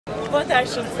what I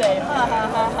should say.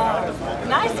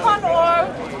 Nice one or?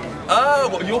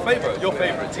 Well, your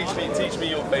favorite. Teach me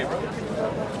your favorite.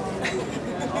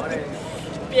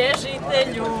 Bježite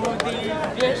ljudi,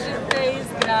 bježite iz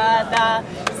grada,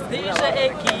 stiže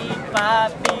ekipa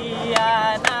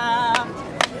pijana.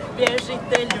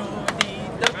 Bježite ljudi,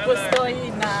 dok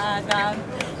postoji nada,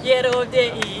 jer ovdje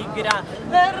igra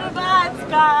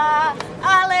Hrvatska.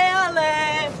 Ale, ale.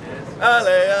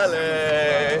 Ale,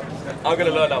 ale. I'm going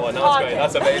to learn that one. That's great.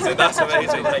 That's amazing. That's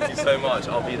amazing. Thank you so much.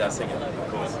 I'll be there singing,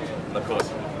 of course. Of course.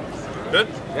 Good?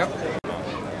 Yep.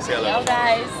 See you later. Hello,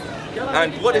 guys.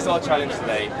 And what is our challenge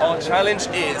today? Our challenge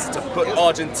is to put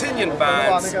Argentinian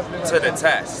fans to the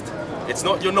test. It's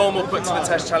not your normal put to the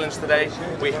test challenge today.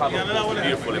 We have a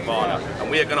beautiful Ivana,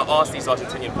 and we are going to ask these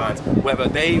Argentinian fans whether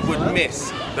they would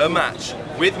miss the match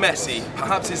with Messi,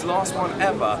 perhaps his last one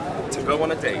ever, to go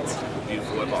on a date with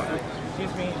beautiful Ivana.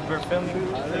 Excuse me, we're filming.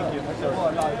 Thank you.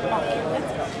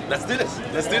 Let's do this.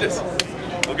 Let's do this.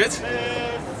 All good?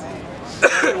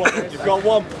 You've got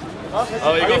one. Oh,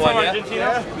 you got one, yeah? Argentina?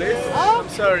 Yeah, please. Oh,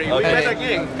 sorry, we met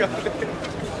again.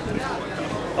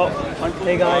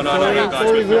 Hey guys,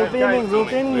 sorry, we're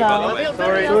filming now.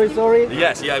 Sorry.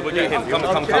 Yes, yeah, we're getting him.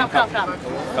 Come.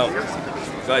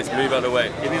 Guys, move out of the way.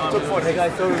 Hey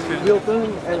guys, sorry, we're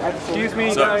filming. Excuse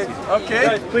me, guys. Okay.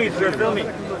 Guys, please, we're filming.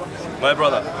 My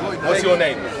brother, what's your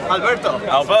name? Alberto.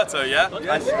 Alberto, yeah?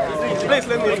 Yes. Please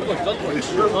let me.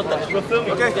 We're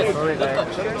filming. Okay. Sorry,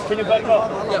 guys. Can you back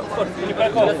off? Yeah, of course. Can you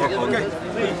back off? Okay.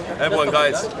 Everyone,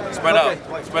 guys, spread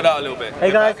out a little bit.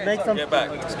 Hey guys, make some Get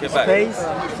back. space.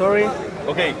 Sorry.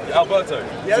 Okay, Alberto,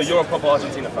 Yes? so you're a proper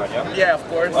Argentina fan, yeah? Yeah, of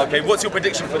course. Okay, what's your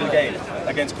prediction for the game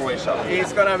against Croatia?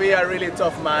 It's gonna be a really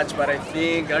tough match, but I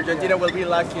think Argentina will be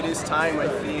lucky this time. I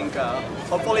think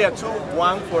hopefully a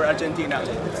 2-1 for Argentina.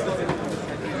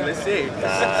 Let's see.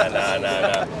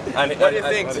 Nah. And What do you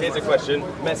think? Here's a question: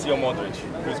 Messi or Modric?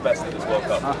 Who's best at this World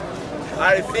Cup?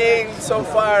 I think so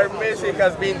far Messi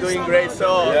has been doing great,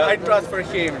 so Yeah. I trust for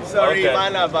him. Sorry, Okay.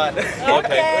 Ivana, but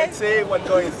Okay. let's see what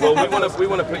goes. Well, we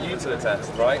want to put you to the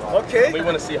test, right? Okay. We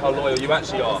want to see how loyal you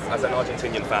actually are as an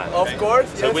Argentinian fan. Of course,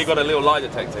 So yes. we got a little lie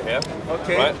detector here.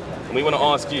 Okay. Right? And we want to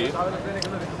ask you.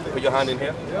 Put your hand in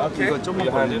here. Okay. Put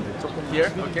your hand in.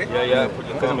 Here. Okay. Yeah. Put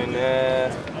your thumb in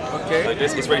there. Okay. So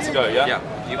this is ready to go, yeah? Yeah,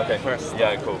 you Okay. first.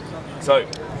 Yeah, cool. So,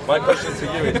 my question to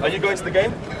you is: are you going to the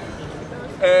game?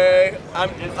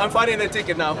 I'm finding the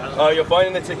ticket now. Oh, you're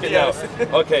finding the ticket Yes.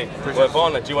 now. Okay. Well,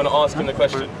 Ivana, do you want to ask him the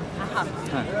question?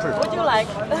 Would you like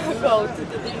to go to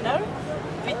the dinner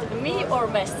with me or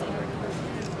Messi?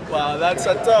 Wow, that's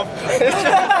a tough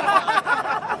question.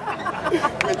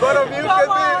 With both of you Come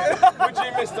can be. Would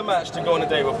you miss the match to go on a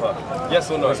date with her? Yes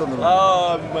or no?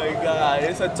 Oh my God,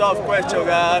 it's a tough question,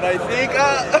 God. I think.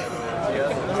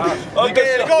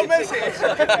 Okay, go Messi.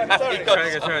 Sorry.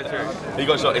 Sure. He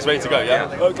got shot. It's ready to go,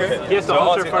 yeah? Okay. Here's the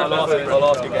answer first. I'll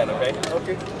ask again, okay?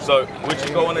 Okay. So, would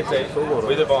you go on a date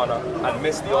with Ivana and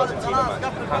miss the Argentina match?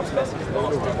 Perhaps Messi's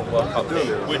last ever World Cup.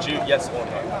 Would you, yes or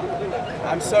no?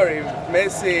 I'm sorry,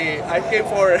 Messi. I came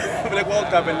for the World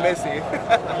Cup and Messi.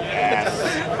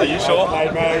 Are you sure?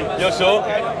 You're sure?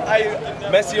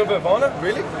 Messi over Ivana?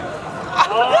 Really?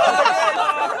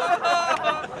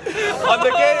 On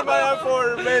the game, I am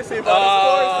for Messi, but of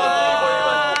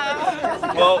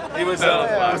course, Well, he was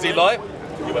he lying?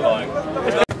 You were lying.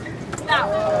 Now.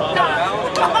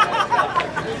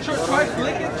 Try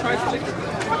flick it.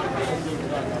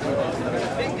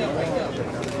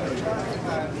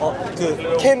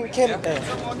 캠.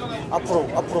 앞으로.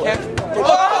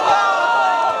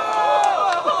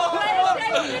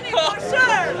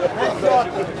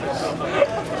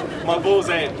 My balls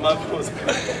ain't.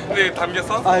 네,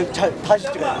 담겼어?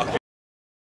 다시 찍어요.